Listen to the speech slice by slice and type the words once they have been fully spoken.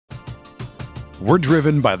We're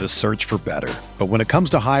driven by the search for better. But when it comes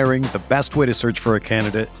to hiring, the best way to search for a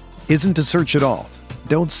candidate isn't to search at all.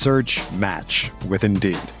 Don't search, match with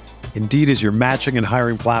Indeed. Indeed is your matching and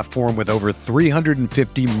hiring platform with over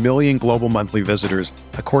 350 million global monthly visitors,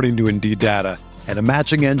 according to Indeed data, and a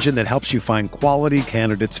matching engine that helps you find quality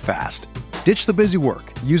candidates fast. Ditch the busy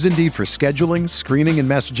work. Use Indeed for scheduling, screening, and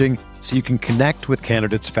messaging so you can connect with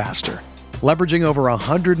candidates faster. Leveraging over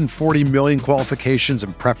 140 million qualifications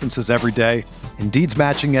and preferences every day, Indeed's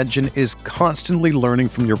matching engine is constantly learning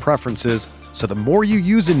from your preferences, so the more you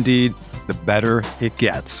use Indeed, the better it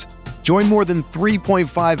gets. Join more than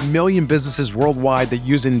 3.5 million businesses worldwide that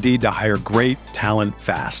use Indeed to hire great talent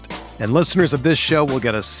fast. And listeners of this show will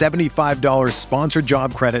get a $75 sponsored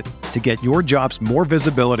job credit to get your jobs more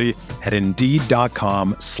visibility at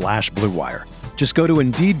Indeed.com/Blue Wire. Just go to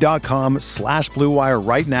Indeed.com/Blue Wire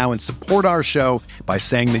right now and support our show by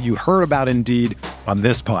saying that you heard about Indeed on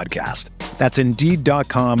this podcast. That's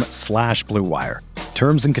Indeed.com/Blue Wire.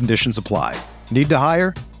 Terms and conditions apply. Need to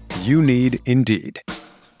hire? You need Indeed.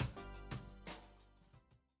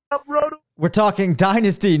 We're talking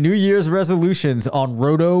Dynasty New Year's resolutions on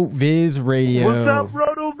RotoViz Radio. What's up,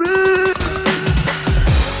 RotoViz?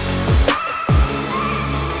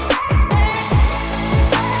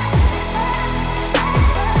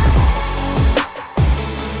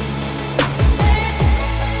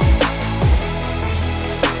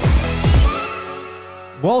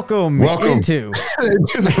 Welcome into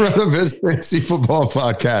the RotoViz Fantasy Football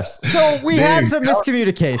Podcast. So we had some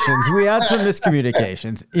miscommunications.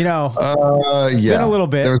 You know, it's been a little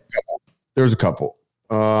bit. There was a couple.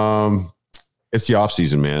 It's the off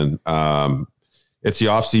season, man. It's the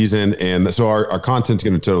off season, and so our content's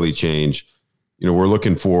going to totally change. You know, we're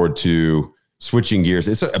looking forward to switching gears.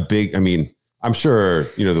 It's a big. I mean, I'm sure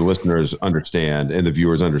the listeners understand and the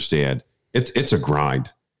viewers understand. It's a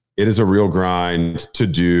grind. It is a real grind to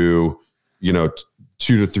do, 2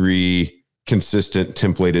 to 3 consistent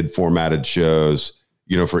templated formatted shows,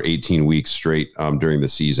 for 18 weeks straight during the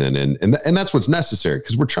season. And that's what's necessary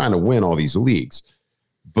because we're trying to win all these leagues.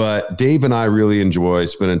 But Dave and I really enjoy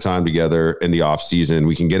spending time together in the off season.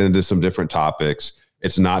 We can get into some different topics.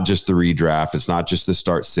 It's not just the redraft. It's not just the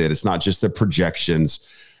start sit. It's not just the projections.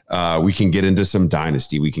 We can get into some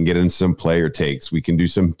dynasty. We can get into some player takes. We can do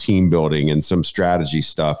some team building and some strategy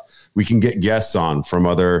stuff. We can get guests on from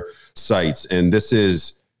other sites. And this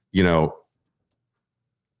is, we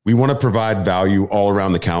want to provide value all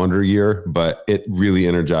around the calendar year, but it really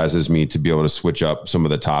energizes me to be able to switch up some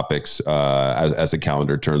of the topics as the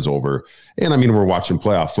calendar turns over. And I mean, we're watching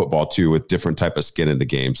playoff football too with different type of skin in the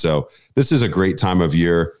game. So this is a great time of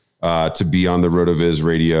year to be on the RotoViz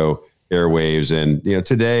Radio airwaves. And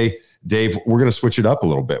today, Dave, we're going to switch it up a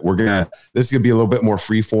little bit. This is going to be a little bit more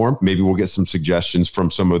free form. Maybe we'll get some suggestions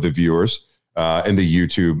from some of the viewers and the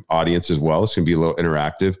YouTube audience as well. It's going to be a little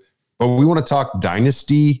interactive, but we want to talk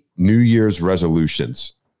Dynasty New Year's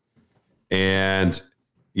resolutions. And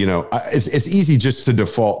it's easy just to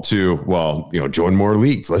default to, join more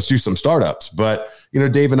leagues. Let's do some startups. But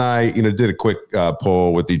Dave and I did a quick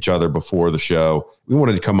poll with each other before the show. We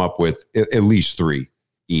wanted to come up with at least 3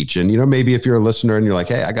 each. And, maybe if you're a listener and you're like,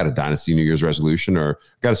 hey, I got a Dynasty New Year's resolution or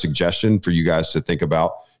got a suggestion for you guys to think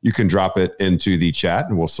about, you can drop it into the chat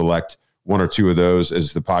and we'll select 1 or 2 of those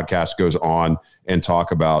as the podcast goes on and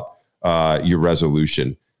talk about your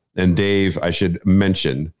resolution. And Dave, I should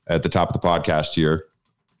mention at the top of the podcast here,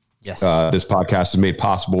 yes, this podcast is made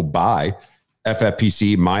possible by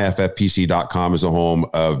FFPC. MyFFPC.com is the home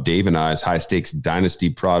of Dave and I's high stakes Dynasty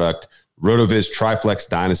product, RotoViz Triflex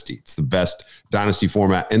Dynasty. It's the best Dynasty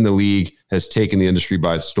format in the league, has taken the industry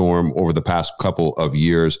by storm over the past couple of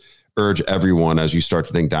years. Urge everyone as you start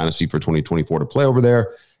to think Dynasty for 2024 to play over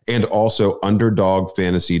there. And also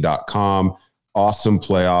UnderdogFantasy.com. Awesome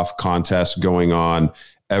playoff contest going on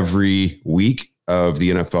every week of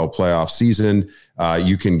the NFL playoff season.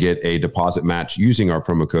 You can get a deposit match using our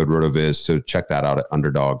promo code RotoViz. So check that out at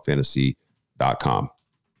UnderdogFantasy.com.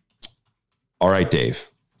 All right, Dave.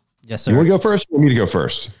 Yes, sir. You want to go first? Or want me to go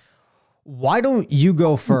first? Why don't you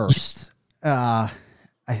go first? I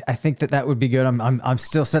think that would be good. I'm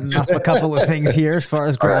still setting up a couple of things here as far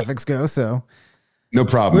as graphics go. So no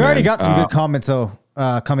problem. We already got some good comments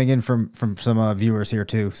coming in from some viewers here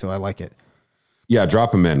too. So I like it. Yeah,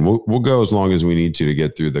 drop them in. We'll go as long as we need to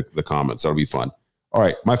get through the comments. That'll be fun. All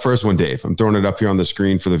right, my first one, Dave. I'm throwing it up here on the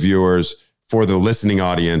screen for the viewers, for the listening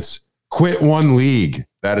audience. Quit one league.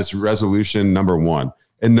 That is resolution number 1.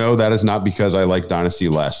 And no, that is not because I like Dynasty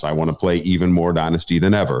less. I want to play even more Dynasty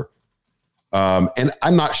than ever. And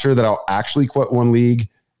I'm not sure that I'll actually quit one league,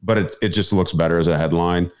 but it just looks better as a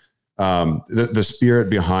headline. The spirit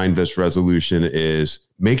behind this resolution is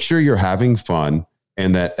make sure you're having fun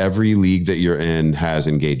and that every league that you're in has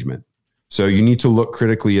engagement. So you need to look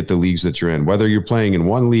critically at the leagues that you're in, whether you're playing in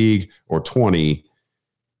one league or 20.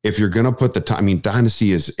 If you're going to put the time, I mean,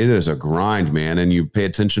 Dynasty is a grind, man. And you pay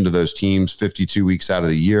attention to those teams 52 weeks out of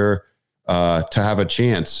the year to have a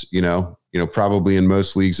chance, probably in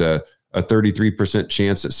most leagues, a 33%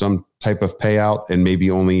 chance at some type of payout and maybe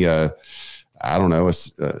only a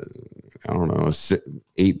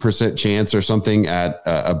 8% chance or something at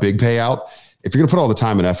a big payout. If you're going to put all the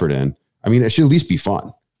time and effort in, I mean, it should at least be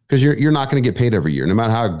fun because you're not going to get paid every year. No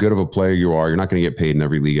matter how good of a player you are, you're not going to get paid in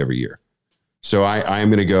every league every year. So I am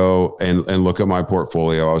going to go and look at my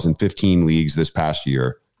portfolio. I was in 15 leagues this past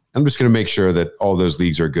year. I'm just going to make sure that all those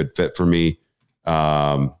leagues are a good fit for me.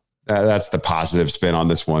 That's the positive spin on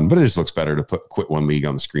this one, but it just looks better to quit one league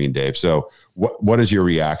on the screen, Dave. So what is your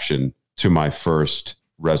reaction to my first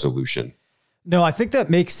resolution? No, I think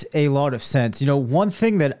that makes a lot of sense. One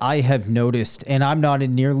thing that I have noticed, and I'm not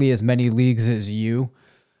in nearly as many leagues as you,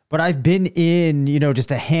 but I've been in,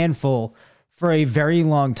 just a handful for a very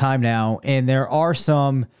long time now. And there are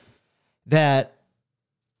some that,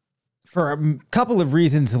 for a couple of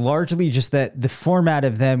reasons, largely just that the format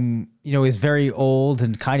of them, is very old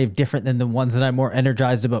and kind of different than the ones that I'm more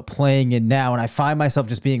energized about playing in now. And I find myself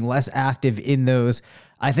just being less active in those.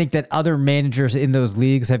 I think that other managers in those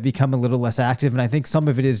leagues have become a little less active. And I think some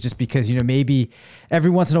of it is just because, maybe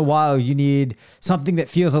every once in a while you need something that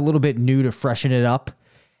feels a little bit new to freshen it up.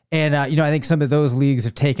 And, I think some of those leagues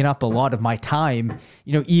have taken up a lot of my time,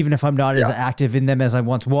 even if I'm not as active in them as I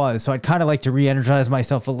once was. So I'd kind of like to re-energize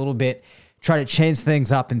myself a little bit, try to change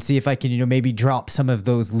things up and see if I can, maybe drop some of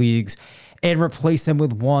those leagues and replace them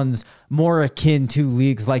with ones more akin to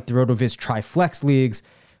leagues like the RotoViz Triflex leagues,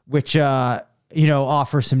 which,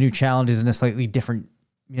 offer some new challenges in a slightly different,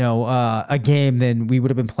 a game than we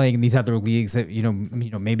would have been playing in these other leagues that,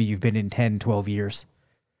 maybe you've been in 10, 12 years.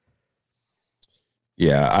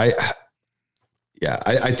 Yeah,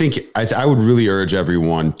 I think I would really urge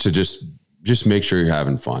everyone to just make sure you're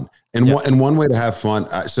having fun. And one way to have fun.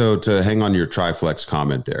 So to hang on your Triflex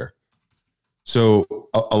comment there. So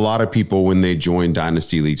a lot of people, when they join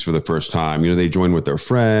Dynasty leagues for the first time, they join with their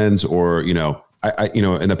friends or, in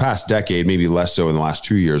the past decade, maybe less so in the last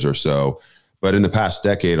 2 years or so, but in the past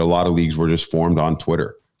decade, a lot of leagues were just formed on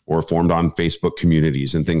Twitter or formed on Facebook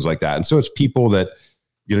communities and things like that. And so it's people that,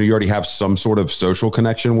 you already have some sort of social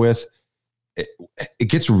connection with. It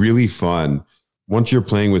gets really fun once you're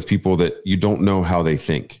playing with people that you don't know how they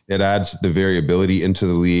think. It adds the variability into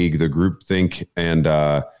the league, the group think, and,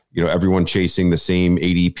 everyone chasing the same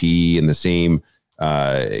ADP and the same,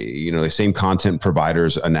 the same content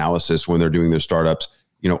providers analysis when they're doing their startups,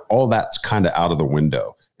 all that's kind of out of the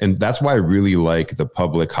window. And that's why I really like the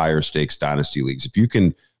public higher stakes Dynasty leagues. If you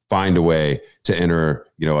can find a way to enter,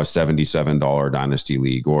 a $77 Dynasty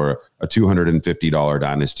league or a $250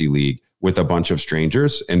 Dynasty league with a bunch of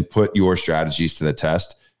strangers and put your strategies to the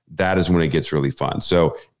test, that is when it gets really fun.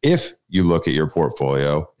 So if you look at your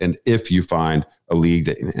portfolio and if you find a league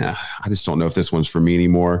that I just don't know if this one's for me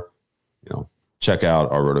anymore, check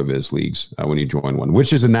out our RotoViz leagues when you join one,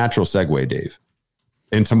 which is a natural segue, Dave,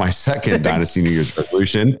 into my second Dynasty New Year's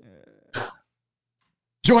resolution.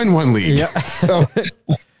 Join one league. Yep. So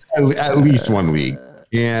at least one league.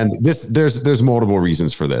 And there's multiple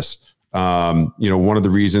reasons for this. One of the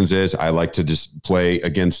reasons is I like to just play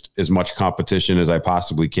against as much competition as I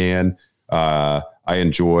possibly can. I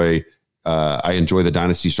enjoy the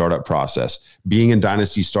Dynasty startup process. Being in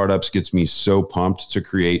Dynasty startups gets me so pumped to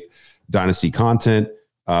create Dynasty content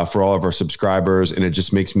for all of our subscribers, and it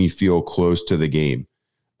just makes me feel close to the game.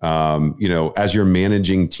 As you're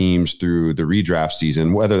managing teams through the redraft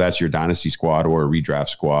season, whether that's your Dynasty squad or a redraft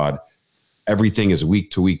squad, everything is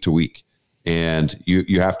week to week to week. And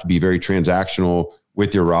you have to be very transactional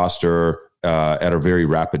with your roster at a very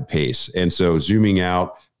rapid pace. And so zooming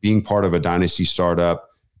out, being part of a Dynasty startup,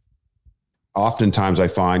 oftentimes I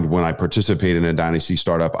find when I participate in a Dynasty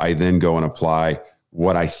startup, I then go and apply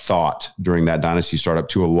what I thought during that Dynasty startup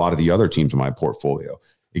to a lot of the other teams in my portfolio.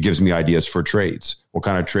 It gives me ideas for trades. What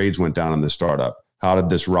kind of trades went down in the startup? How did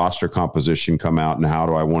this roster composition come out? And how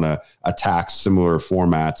do I want to attack similar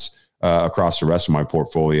formats across the rest of my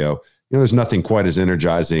portfolio? There's nothing quite as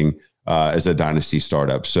energizing as a Dynasty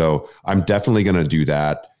startup. So I'm definitely going to do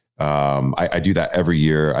that. I do that every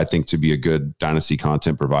year. I think to be a good Dynasty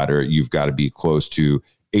content provider, you've got to be close to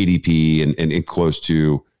ADP and close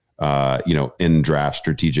to, in draft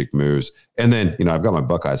strategic moves. And then, I've got my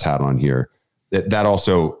Buckeyes hat on here. That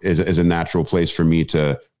also is a natural place for me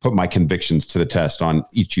to put my convictions to the test on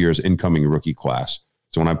each year's incoming rookie class.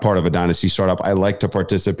 So when I'm part of a Dynasty startup, I like to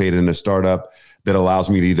participate in a startup that allows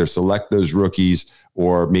me to either select those rookies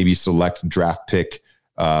or maybe select selected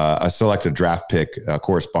draft pick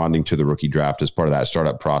corresponding to the rookie draft as part of that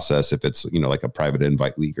startup process. If it's, like a private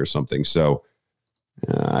invite league or something. So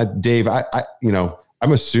Dave, I'm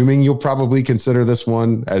assuming you'll probably consider this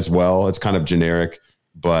one as well. It's kind of generic,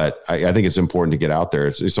 but I think it's important to get out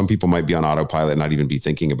there. Some people might be on autopilot and not even be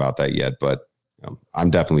thinking about that yet, but I'm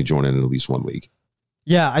definitely joining in at least one league.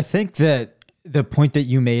 Yeah, I think that the point that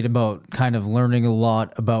you made about kind of learning a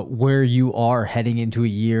lot about where you are heading into a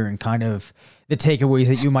year and kind of the takeaways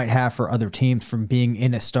that you might have for other teams from being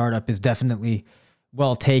in a startup is definitely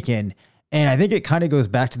well taken. And I think it kind of goes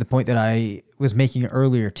back to the point that I was making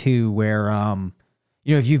earlier too, where,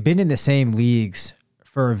 if you've been in the same leagues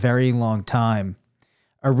for a very long time,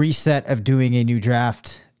 a reset of doing a new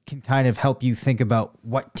draft can kind of help you think about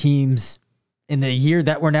what teams in the year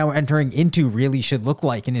that we're now entering into really should look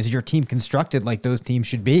like. And is your team constructed like those teams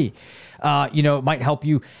should be? It might help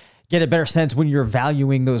you get a better sense when you're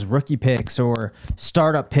valuing those rookie picks or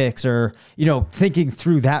startup picks, or, thinking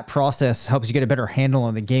through that process helps you get a better handle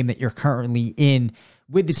on the game that you're currently in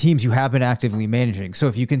with the teams you have been actively managing. So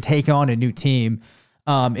if you can take on a new team,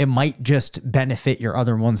 it might just benefit your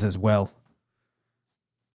other ones as well.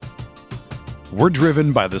 We're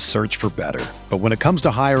driven by the search for better. But when it comes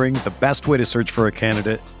to hiring, the best way to search for a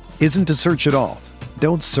candidate isn't to search at all.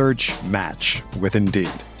 Don't search, match with Indeed.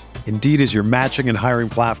 Indeed is your matching and hiring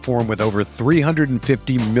platform with over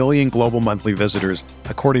 350 million global monthly visitors,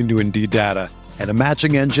 according to Indeed data, and a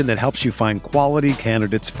matching engine that helps you find quality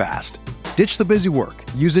candidates fast. Ditch the busy work.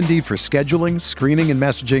 Use Indeed for scheduling, screening, and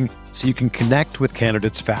messaging so you can connect with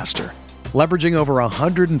candidates faster. Leveraging over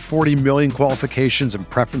 140 million qualifications and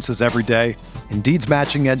preferences every day, Indeed's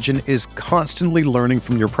matching engine is constantly learning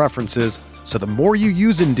from your preferences, so the more you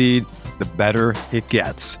use Indeed, the better it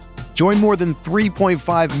gets. Join more than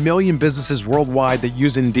 3.5 million businesses worldwide that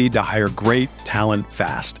use Indeed to hire great talent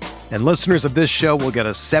fast. And listeners of this show will get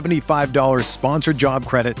a $75 sponsored job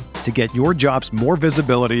credit to get your jobs more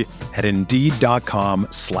visibility at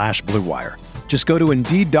Indeed.com/Blue Wire. Just go to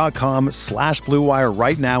Indeed.com/Blue Wire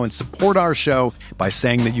right now and support our show by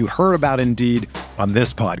saying that you heard about Indeed on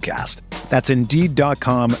this podcast. That's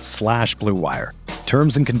Indeed.com/Blue Wire.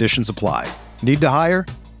 Terms and conditions apply. Need to hire?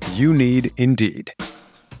 You need Indeed.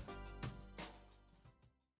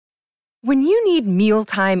 When you need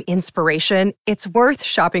mealtime inspiration, it's worth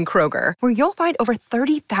shopping Kroger, where you'll find over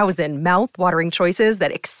 30,000 mouth-watering choices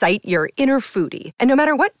that excite your inner foodie. And no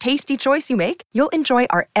matter what tasty choice you make, you'll enjoy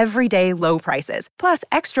our everyday low prices, plus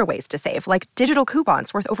extra ways to save, like digital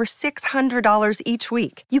coupons worth over $600 each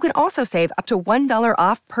week. You can also save up to $1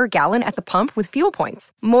 off per gallon at the pump with fuel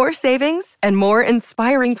points. More savings and more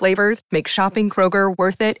inspiring flavors make shopping Kroger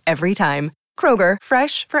worth it every time. Kroger,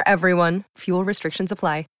 fresh for everyone. Fuel restrictions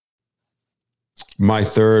apply. My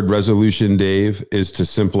third resolution, Dave, is to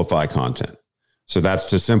simplify content. So that's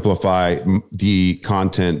to simplify the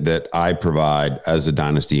content that I provide as a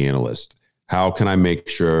Dynasty analyst. How can I make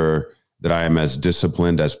sure that I am as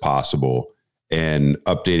disciplined as possible in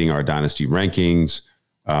updating our Dynasty rankings,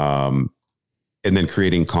 and then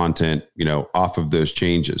creating content, off of those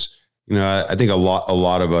changes? I think a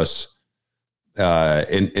lot of us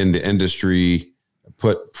in the industry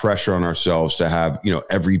put pressure on ourselves to have,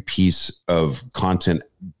 every piece of content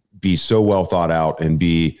be so well thought out and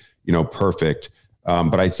be, perfect.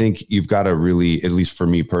 But I think you've got to really, at least for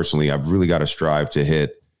me personally, I've really got to strive to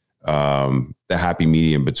hit the happy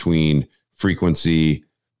medium between frequency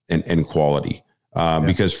and quality,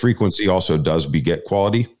 because frequency also does beget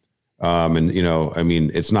quality.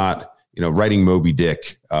 It's not, writing Moby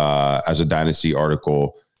Dick as a Dynasty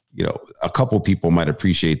article. A couple people might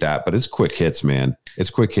appreciate that, but it's quick hits, man. It's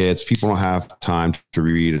quick hits. People don't have time to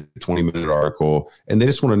read a 20-minute article, and they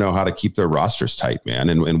just want to know how to keep their rosters tight, man,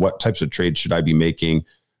 and what types of trades should I be making.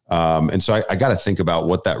 And so I got to think about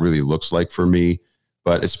what that really looks like for me,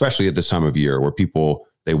 but especially at this time of year where people,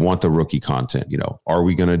 they want the rookie content. Are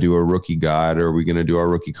we going to do a rookie guide, or are we going to do our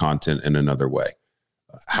rookie content in another way?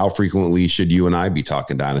 How frequently should you and I be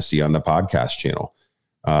talking Dynasty on the podcast channel?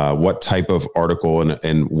 What type of article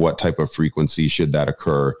and what type of frequency should that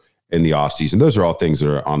occur in the off season? Those are all things that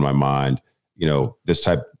are on my mind, this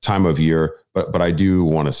time of year, but I do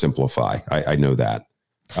want to simplify. I know that.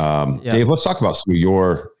 Dave, let's talk about some of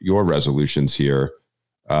your resolutions here.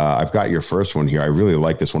 I've got your first one here. I really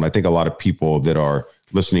like this one. I think a lot of people that are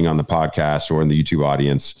listening on the podcast or in the YouTube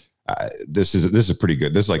audience, this is pretty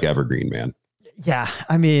good. This is like evergreen, man. Yeah.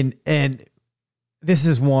 And this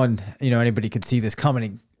is one, anybody could see this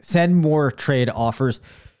coming. Send more trade offers.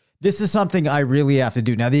 This is something I really have to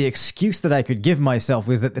do. Now, the excuse that I could give myself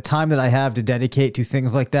is that the time that I have to dedicate to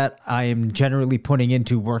things like that, I am generally putting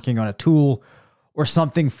into working on a tool or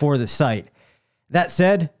something for the site. That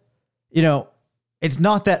said, it's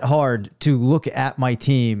not that hard to look at my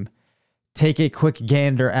team, take a quick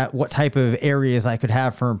gander at what type of areas I could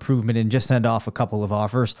have for improvement, and just send off a couple of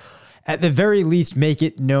offers. At the very least, make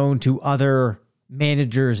it known to other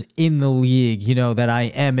managers in the league, that I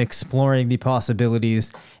am exploring the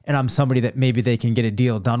possibilities and I'm somebody that maybe they can get a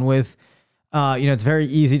deal done with. It's very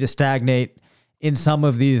easy to stagnate in some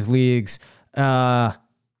of these leagues, and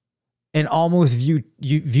almost view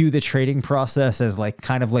the trading process as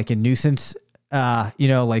kind of like a nuisance. You're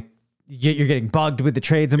getting bugged with the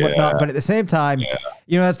trades and whatnot, but at the same time,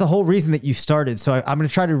 that's the whole reason that you started. So I'm going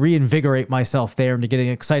to try to reinvigorate myself there into getting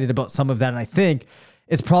excited about some of that. And I think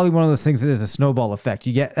it's probably one of those things that is a snowball effect.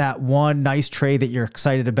 You get that one nice trade that you're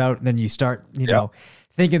excited about, and then you start,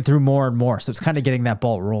 thinking through more and more. So it's kind of getting that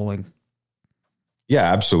ball rolling.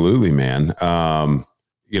 Yeah, absolutely, man. I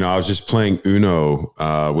was just playing Uno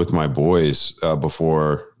with my boys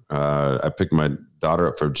before I picked my daughter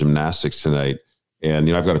up for gymnastics tonight.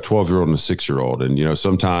 And, I've got a 12-year-old and a 6-year-old. And,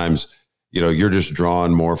 sometimes, you're just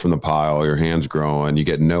drawing more from the pile, your hand's growing, you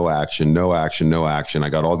get no action. I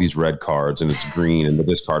got all these red cards and it's green in the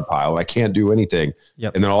discard pile. And I can't do anything.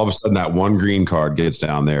 Yep. And then all of a sudden that one green card gets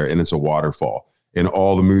down there and it's a waterfall and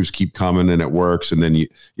all the moves keep coming and it works. And then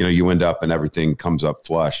you end up and everything comes up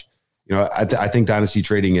flush. I think dynasty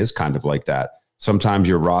trading is kind of like that. Sometimes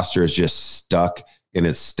your roster is just stuck and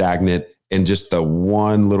it's stagnant, and just the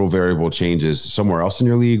one little variable changes somewhere else in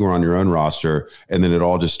your league or on your own roster, and then it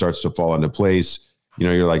all just starts to fall into place.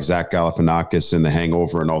 You're like Zach Galifianakis in The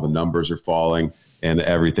Hangover, and all the numbers are falling, and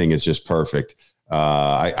everything is just perfect.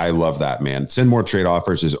 I love that, man. Send more trade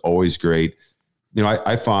offers is always great.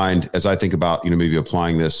 I find, as I think about, maybe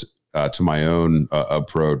applying this to my own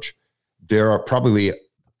approach, there are probably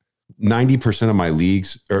 90% of my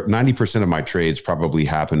leagues, or 90% of my trades probably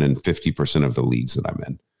happen in 50% of the leagues that I'm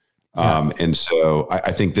in. And so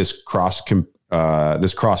I think this cross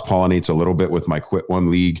pollinates a little bit with my quit one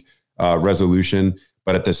league resolution,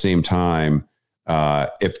 but at the same time,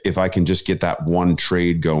 if I can just get that one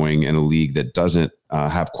trade going in a league that doesn't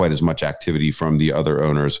have quite as much activity from the other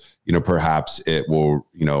owners, perhaps it will,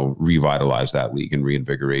 revitalize that league and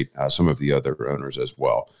reinvigorate some of the other owners as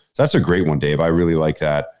well. So that's a great one, Dave. I really like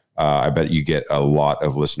that. I bet you get a lot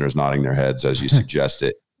of listeners nodding their heads as you suggest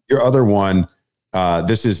it. Your other one,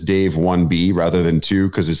 this is Dave 1B rather than 2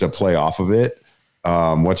 because it's a play off of it.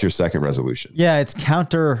 What's your second resolution? Yeah, it's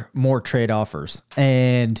counter more trade offers.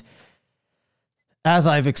 And as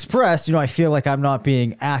I've expressed, I feel like I'm not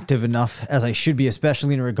being active enough as I should be,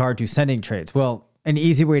 especially in regard to sending trades. Well, an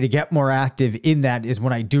easy way to get more active in that is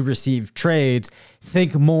when I do receive trades,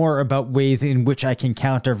 think more about ways in which I can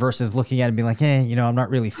counter versus looking at it and be like, I'm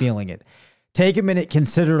not really feeling it. Take a minute,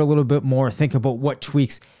 consider it a little bit more, think about what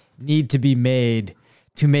tweaks need to be made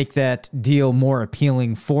to make that deal more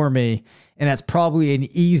appealing for me. And that's probably an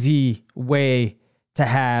easy way to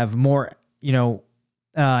have more,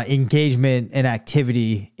 engagement and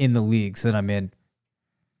activity in the leagues that I'm in.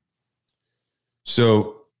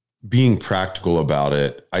 So being practical about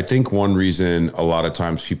it, I think one reason a lot of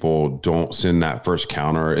times people don't send that first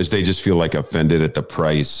counter is they just feel like offended at the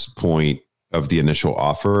price point of the initial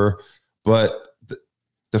offer. But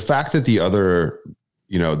the fact that the other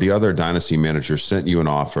dynasty manager sent you an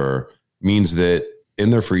offer means that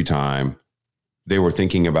in their free time, they were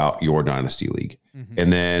thinking about your dynasty league. Mm-hmm.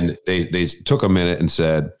 And then they took a minute and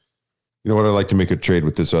said, I'd like to make a trade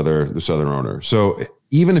with this other owner. So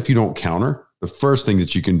even if you don't counter, the first thing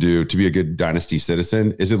that you can do to be a good dynasty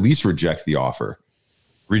citizen is at least reject the offer.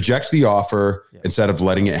 Reject the offer instead of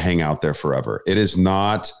letting it hang out there forever. It is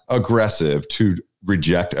not aggressive to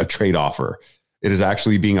reject a trade offer. It is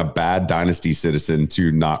actually being a bad dynasty citizen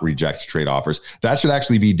to not reject trade offers. That should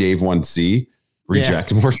actually be Dave 1C.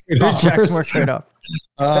 Reject more trade offers. Reject more trade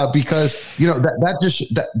offers. Because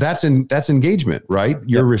that's engagement, right?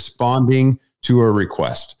 You're responding to a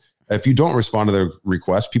request. If you don't respond to the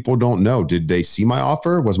request, people don't know. Did they see my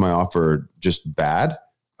offer? Was my offer just bad?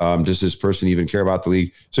 Does this person even care about the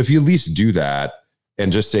league? So if you at least do that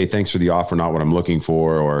and just say, thanks for the offer, not what I'm looking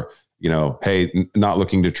for, or, hey, not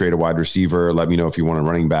looking to trade a wide receiver. Let me know if you want a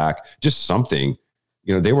running back, just something,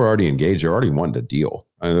 they were already engaged. They already wanted a deal.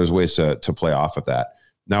 I mean, there's ways to play off of that.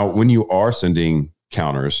 Now, when you are sending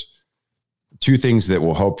counters, two things that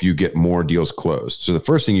will help you get more deals closed. So the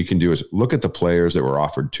first thing you can do is look at the players that were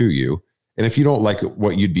offered to you. And if you don't like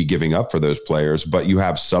what you'd be giving up for those players, but you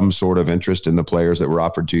have some sort of interest in the players that were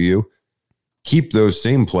offered to you, keep those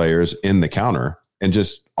same players in the counter and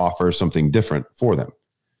just offer something different for them.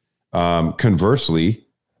 Conversely,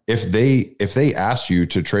 if they ask you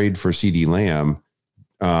to trade for CD Lamb,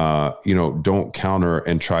 don't counter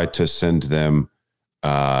and try to send them,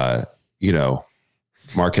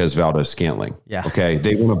 Marquez Valdez-Scantling. Yeah. Okay.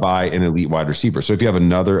 They want to buy an elite wide receiver. So if you have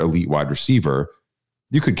another elite wide receiver,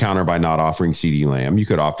 you could counter by not offering CD Lamb. You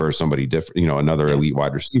could offer somebody different, another elite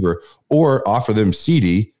wide receiver, or offer them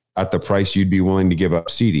CD at the price you'd be willing to give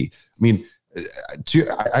up CD. I mean,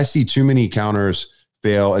 I see too many counters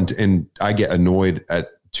fail, and I get annoyed at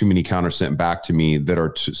too many counters sent back to me that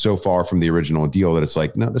are so far from the original deal that it's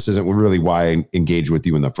like, no, this isn't really why I engage with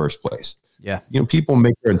you in the first place. Yeah. People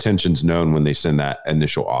make their intentions known when they send that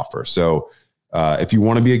initial offer. So if you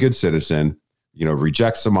want to be a good citizen,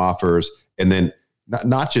 reject some offers, and then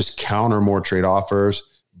not just counter more trade offers,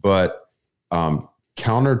 but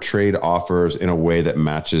counter trade offers in a way that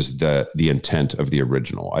matches the intent of the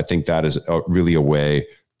original. I think that is really a way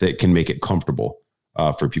that can make it comfortable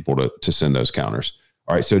for people to send those counters.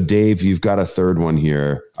 All right. So Dave, you've got a third one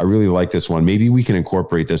here. I really like this one. Maybe we can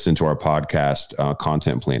incorporate this into our podcast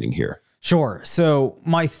content planning here. Sure. So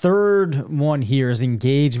my third one here is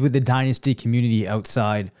engage with the Dynasty community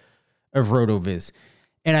outside of RotoViz.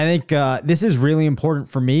 And I think this is really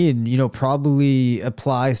important for me, and, probably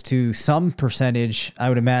applies to some percentage, I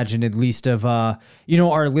would imagine, at least of, our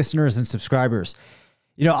listeners and subscribers.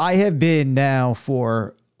 I have been now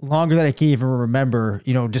for longer than I can even remember,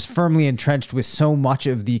 just firmly entrenched with so much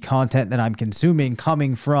of the content that I'm consuming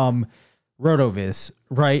coming from RotoViz,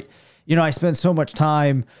 right? I spend so much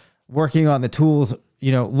time working on the tools,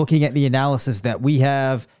 looking at the analysis that we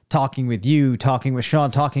have, talking with you, talking with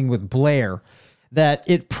Sean, talking with Blair, that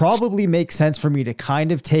it probably makes sense for me to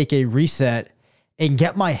kind of take a reset and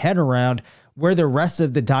get my head around where the rest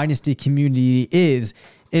of the Dynasty community is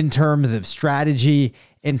in terms of strategy,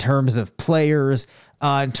 in terms of players,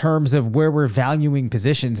 in terms of where we're valuing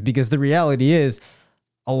positions. Because the reality is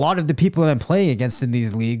a lot of the people that I'm playing against in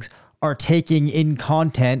these leagues are taking in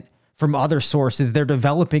content from other sources. They're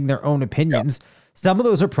developing their own opinions. Yeah. Some of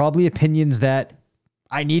those are probably opinions that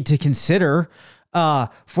I need to consider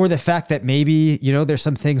for the fact that maybe, there's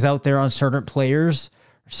some things out there on certain players,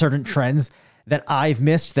 certain trends that I've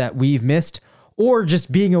missed, that we've missed, or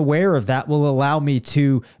just being aware of that will allow me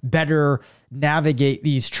to better navigate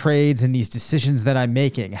these trades and these decisions that I'm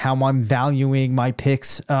making, how I'm valuing my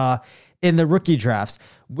picks in the rookie drafts,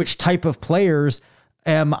 which type of players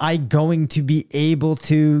am I going to be able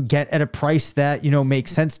to get at a price that,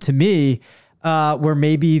 makes sense to me, where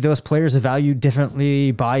maybe those players are valued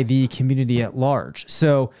differently by the community at large.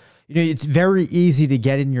 So, it's very easy to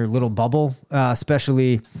get in your little bubble,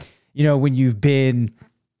 especially, when you've been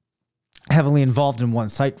heavily involved in one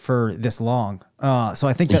site for this long. So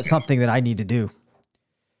I think that's something that I need to do.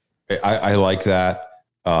 I like that.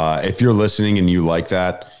 If you're listening and you like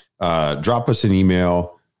that, drop us an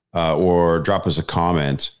email or drop us a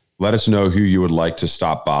comment. Let us know who you would like to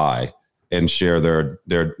stop by and share their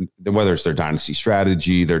whether it's their Dynasty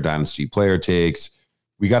strategy, their Dynasty player takes.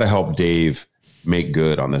 We got to help Dave make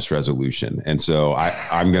good on this resolution. And so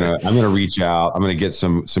I'm gonna reach out. I'm gonna get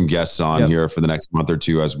some guests on here for the next month or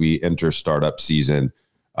two as we enter startup season.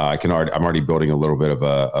 I'm already building a little bit of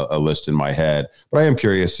a list in my head, but I am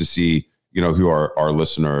curious to see who our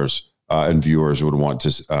listeners and viewers would want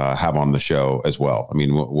to have on the show as well. I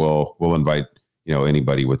mean, we'll invite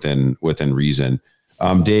anybody within reason.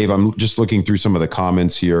 Dave, I'm just looking through some of the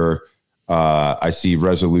comments here. I see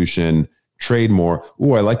resolution, trade more.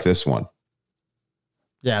 Ooh, I like this one.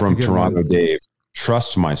 Yeah, from Toronto, one. Dave,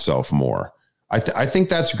 trust myself more. I think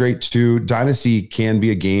that's great too. Dynasty can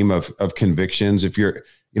be a game of convictions. If you're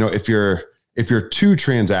too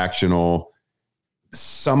transactional,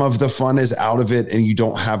 some of the fun is out of it, and you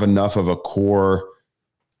don't have enough of a core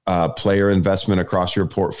player investment across your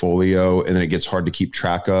portfolio, and then it gets hard to keep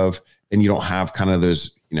track of. And you don't have kind of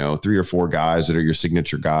those 3 or 4 guys that are your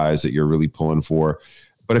signature guys that you're really pulling for.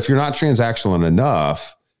 But if you're not transactional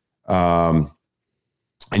enough,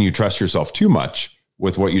 and you trust yourself too much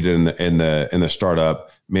with what you did in the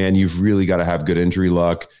startup, man, you've really got to have good injury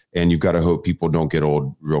luck, and you've got to hope people don't get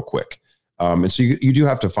old real quick. And so you do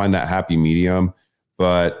have to find that happy medium.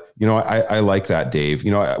 But I like that, Dave.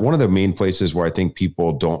 One of the main places where I think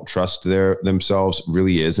people don't trust themselves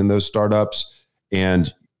really is in those startups,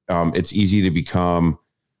 and it's easy to become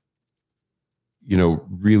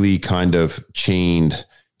really kind of chained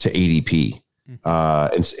to ADP.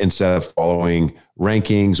 Instead of following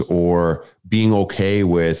rankings or being okay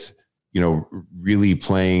with, really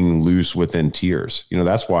playing loose within tiers.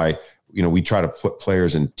 That's why, we try to put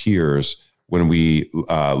players in tiers when we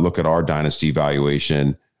look at our Dynasty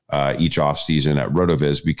valuation each offseason at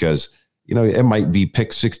RotoViz, because, it might be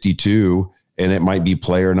pick 62 and it might be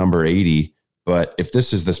player number 80. But if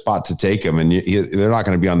this is the spot to take them and they're not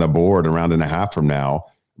going to be on the board a round and a half from now,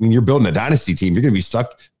 I mean, you're building a dynasty team. You're going to be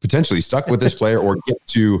potentially stuck with this player or get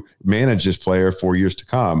to manage this player for years to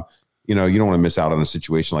come. You don't want to miss out on a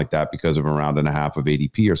situation like that because of a round and a half of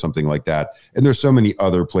ADP or something like that. And there's so many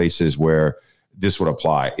other places where this would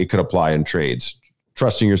apply. It could apply in trades,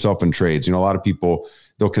 trusting yourself in trades. A lot of people,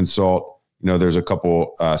 they'll consult, there's a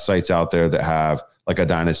couple sites out there that have like a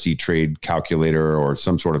dynasty trade calculator or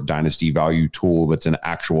some sort of dynasty value tool that's an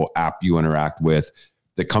actual app you interact with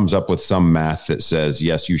that comes up with some math that says,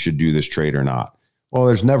 yes, you should do this trade or not. Well,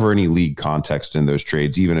 there's never any league context in those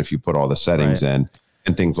trades, even if you put all the settings in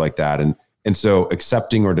and things like that. And so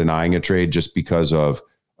accepting or denying a trade just because of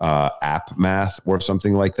app math or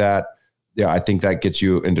something like that, I think that gets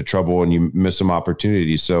you into trouble and you miss some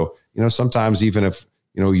opportunities. So, sometimes even if,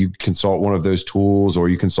 you consult one of those tools or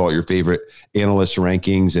you consult your favorite analyst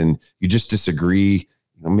rankings and you just disagree,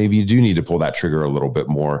 maybe you do need to pull that trigger a little bit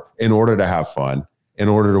more in order to have fun, in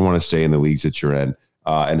order to want to stay in the leagues that you're in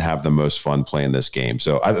and have the most fun playing this game.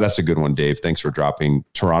 So that's a good one, Dave. Thanks for dropping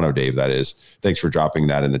Toronto, Dave. That is, thanks for dropping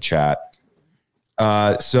that in the chat.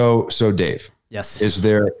 So Dave, yes. Is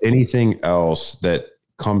there anything else that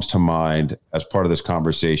comes to mind as part of this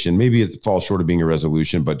conversation? Maybe it falls short of being a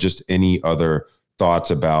resolution, but just any other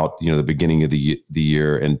thoughts about, the beginning of the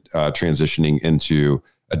year and transitioning into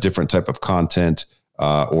a different type of content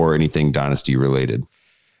or anything dynasty related?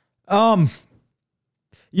 Nothing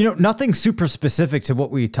super specific to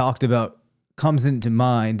what we talked about comes into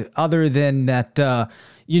mind other than that,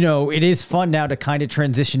 it is fun now to kind of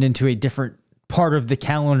transition into a different part of the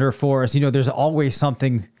calendar for us. There's always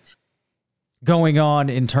something going on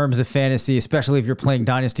in terms of fantasy, especially if you're playing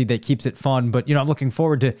Dynasty, that keeps it fun. But, I'm looking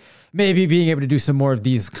forward to maybe being able to do some more of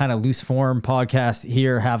these kind of loose form podcasts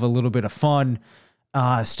here, have a little bit of fun,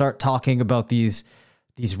 start talking about these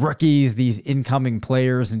rookies, these incoming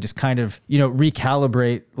players, and just kind of,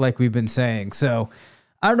 recalibrate like we've been saying. So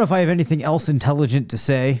I don't know if I have anything else intelligent to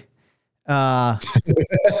say. At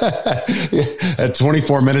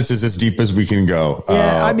 24 minutes is as deep as we can go.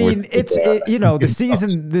 Yeah, I mean,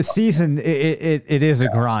 the season, it is a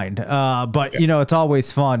grind. But it's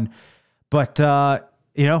always fun. But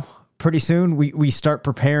pretty soon we start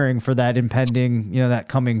preparing for that impending, that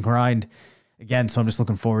coming grind again. So I'm just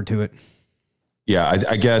looking forward to it. Yeah,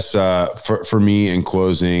 I guess for me in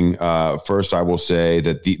closing, first I will say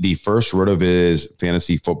that the first RotoViz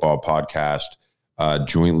fantasy football podcast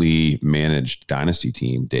jointly managed dynasty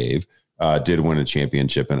team, Dave, did win a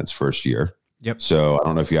championship in its first year. Yep. So I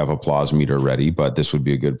don't know if you have applause meter ready, but this would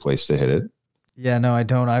be a good place to hit it. Yeah, no, I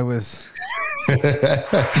don't. I was. There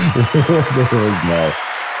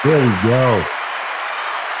we go.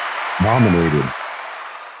 Dominated.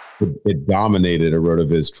 It dominated a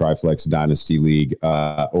RotoViz Triflex Dynasty League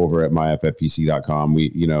over at myffpc.com.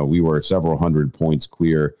 We were several hundred points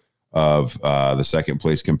clear of the second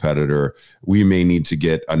place competitor. We may need to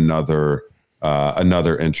get another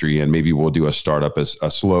entry, and maybe we'll do a startup as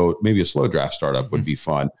a slow draft startup would be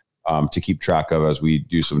fun to keep track of as we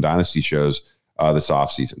do some dynasty shows this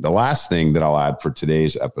offseason. The last thing that I'll add for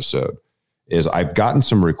today's episode is I've gotten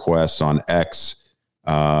some requests on X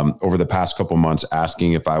over the past couple months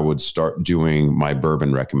asking if I would start doing my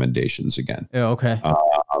bourbon recommendations again. Yeah, okay.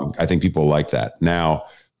 I think people like that. Now,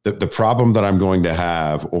 the problem that I'm going to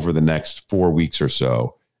have over the next 4 weeks or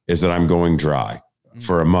so is that I'm going dry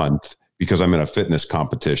for a month because I'm in a fitness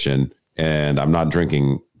competition and I'm not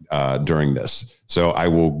drinking during this. So I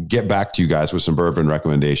will get back to you guys with some bourbon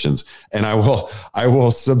recommendations, and I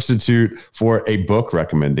will substitute for a book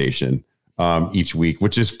recommendation each week,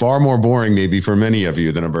 which is far more boring maybe for many of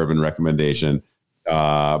you than a bourbon recommendation.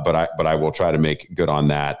 But I will try to make good on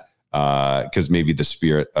that. Because maybe the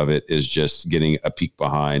spirit of it is just getting a peek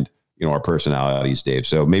behind, our personalities, Dave.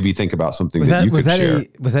 So maybe think about something that you could share.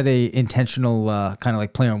 Was that a intentional kind of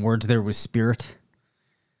like play on words there with spirit?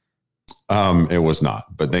 It was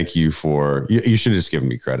not, but thank you for, you should have just given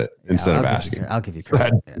me credit instead of asking. I'll give you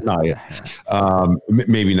credit.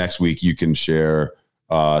 Maybe next week you can share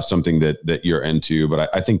something that you're into, but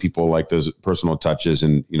I think people like those personal touches.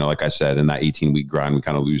 And, like I said, in that 18-week grind, we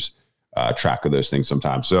kind of lose track of those things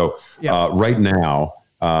sometimes. So right now,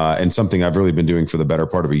 and something I've really been doing for the better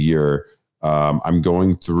part of a year, I'm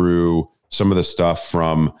going through some of the stuff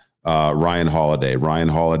from Ryan Holiday. Ryan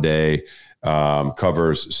Holiday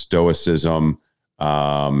covers stoicism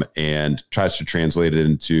and tries to translate it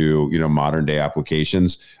into, modern day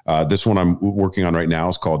applications. This one I'm working on right now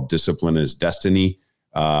is called Discipline is Destiny.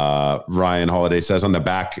 Ryan Holiday says on the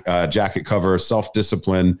back jacket cover,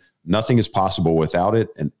 self-discipline, nothing is possible without it,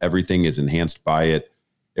 and everything is enhanced by it.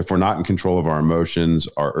 If we're not in control of our emotions,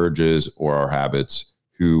 our urges, or our habits,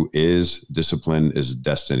 who is discipline is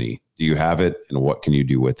destiny. Do you have it, and what can you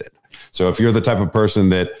do with it? So if you're the type of person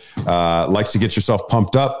that likes to get yourself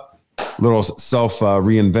pumped up, little self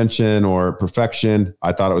reinvention or perfection,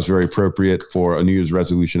 I thought it was very appropriate for a New Year's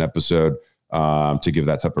resolution episode to give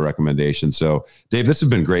that type of recommendation. So Dave, this has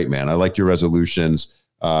been great, man. I like your resolutions.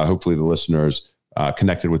 Hopefully the listeners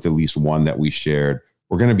connected with at least one that we shared.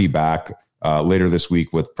 We're going to be back later this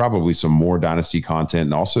week with probably some more Dynasty content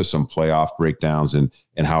and also some playoff breakdowns and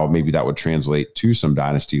how maybe that would translate to some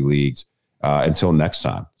Dynasty leagues. Until next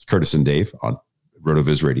time, it's Curtis and Dave on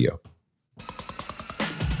RotoViz Radio.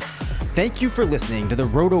 Thank you for listening to the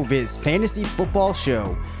RotoViz Fantasy Football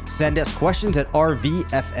Show. Send us questions at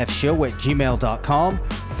rvffshow@gmail.com.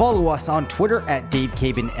 Follow us on Twitter at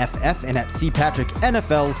DaveCabinFF and at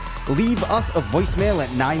CPatrickNFL. Leave us a voicemail at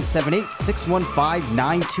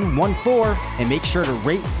 978-615-9214 and make sure to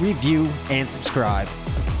rate, review, and subscribe.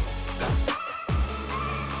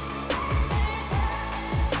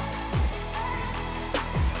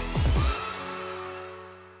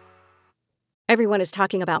 Everyone is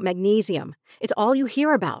talking about magnesium. It's all you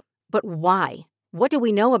hear about. But why? What do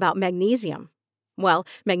we know about magnesium? Well,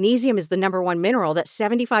 magnesium is the number one mineral that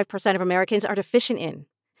 75% of Americans are deficient in.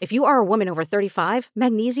 If you are a woman over 35,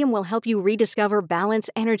 magnesium will help you rediscover balance,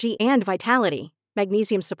 energy, and vitality.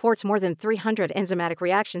 Magnesium supports more than 300 enzymatic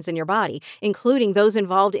reactions in your body, including those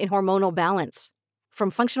involved in hormonal balance. From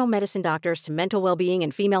functional medicine doctors to mental well-being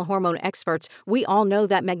and female hormone experts, we all know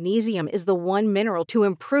that magnesium is the one mineral to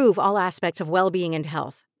improve all aspects of well-being and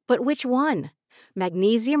health. But which one?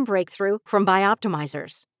 Magnesium Breakthrough from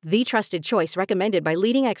Bioptimizers, the trusted choice recommended by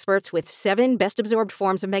leading experts with 7 best-absorbed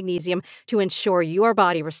forms of magnesium to ensure your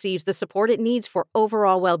body receives the support it needs for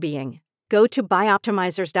overall well-being. Go to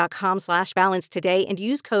bioptimizers.com/balance today and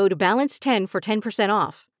use code BALANCE10 for 10%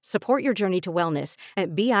 off. Support your journey to wellness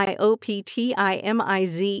at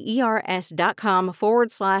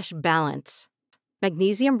bioptimizers.com/balance.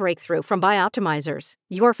 Magnesium Breakthrough from Bioptimizers,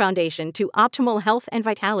 your foundation to optimal health and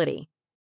vitality.